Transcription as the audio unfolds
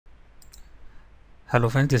Hello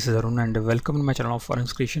friends, this is Arun and welcome to my channel of Foreign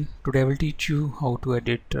Creation. Today I will teach you how to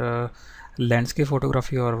edit landscape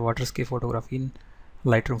photography or waterscape photography in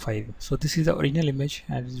Lightroom 5. So this is the original image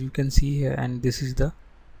as you can see here, and this is the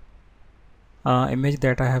image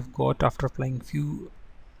that I have got after applying few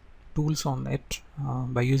tools on it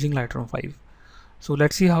by using Lightroom 5. So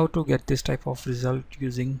let's see how to get this type of result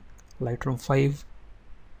using Lightroom 5.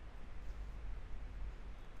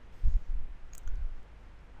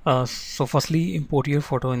 So firstly, import your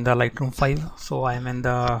photo in the Lightroom 5. So I am in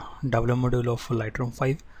the develop module of Lightroom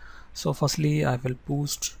 5. So firstly, I will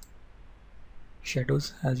boost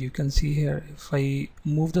shadows. As you can see here, if I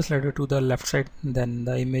move the slider to the left side, then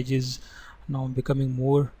the image is now becoming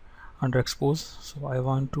more underexposed. So I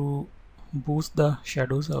want to boost the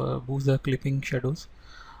shadows, boost the clipping shadows.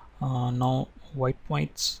 Now white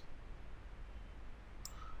points.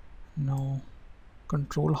 Now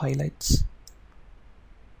control highlights.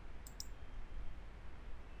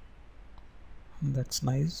 That's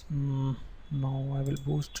nice. Now I will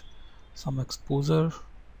boost some exposure.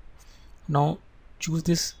 Now choose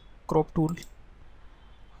this crop tool.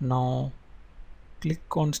 Now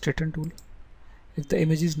click on straighten tool. If the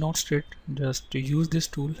image is not straight, just use this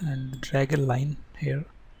tool and drag a line here.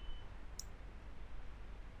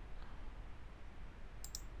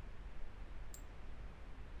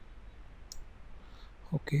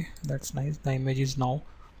 Okay, that's nice. The image is now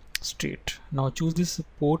straight. Now choose this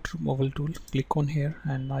port removal tool, click on here,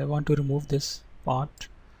 and I want to remove this part.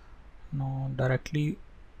 Now directly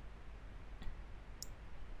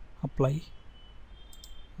apply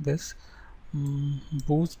this,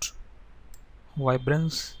 boost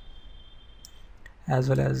vibrance as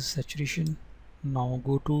well as saturation. Now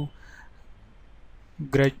go to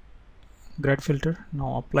grad filter.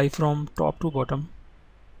 Now apply from top to bottom.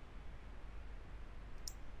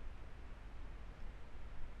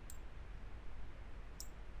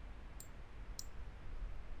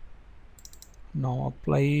 Now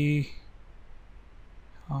apply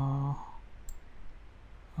I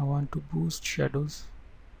want to boost shadows.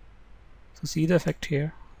 So see the effect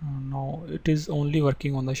here. Now it is only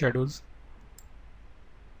working on the shadows.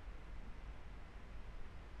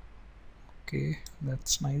 Okay,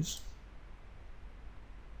 that's nice.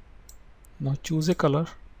 Now choose a color,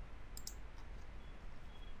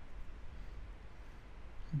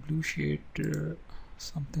 blue shade,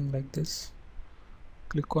 something like this.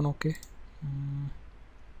 Click on OK.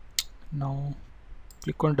 Now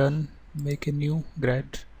click on done, make a new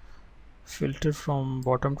grad, filter from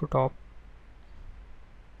bottom to top.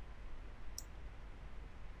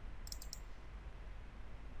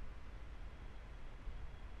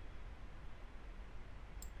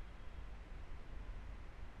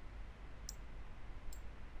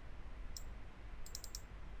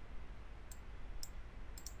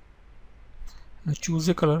 Now choose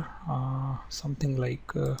a color, something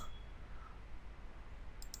like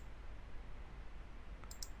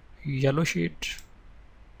yellow shade.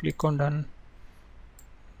 Click on done.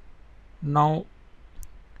 Now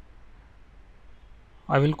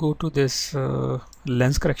I will go to this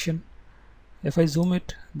lens correction. If I zoom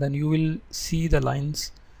it, then you will see the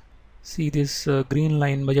lines. See this green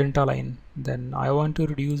line, magenta line. Then I want to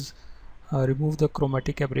remove the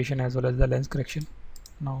chromatic aberration as well as the lens correction.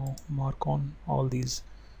 Now mark on all these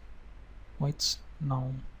whites.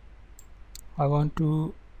 Now I want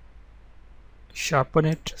to sharpen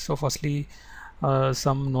it. So firstly,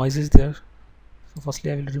 some noise is there. So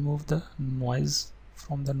firstly I will remove the noise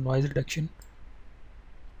from the noise reduction.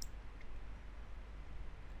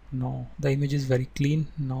 Now the image is very clean.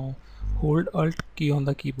 Now hold Alt key on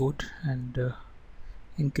the keyboard and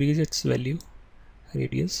increase its value,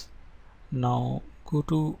 radius. Now go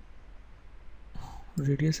to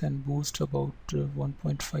radius and boost about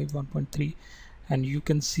 1.5, 1.3, and you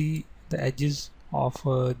can see the edges of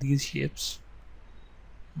these shapes.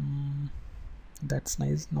 That's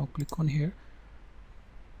nice. Now click on here.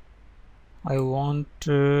 I want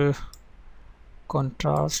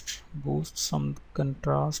contrast, boost some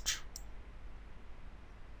contrast,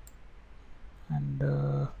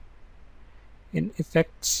 and in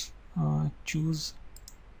effects choose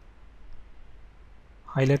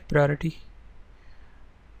highlight priority.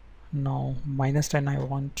 Now -10 I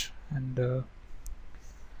want, and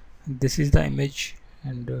this is the image,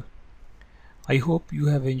 and I hope you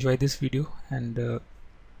have enjoyed this video, and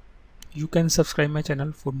you can subscribe my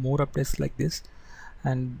channel for more updates like this.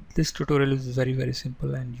 And this tutorial is very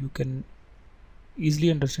simple, and you can easily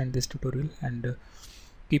understand this tutorial, and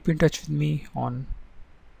keep in touch with me on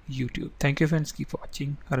YouTube. Thank you friends, keep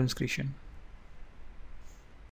watching Arun's Creation.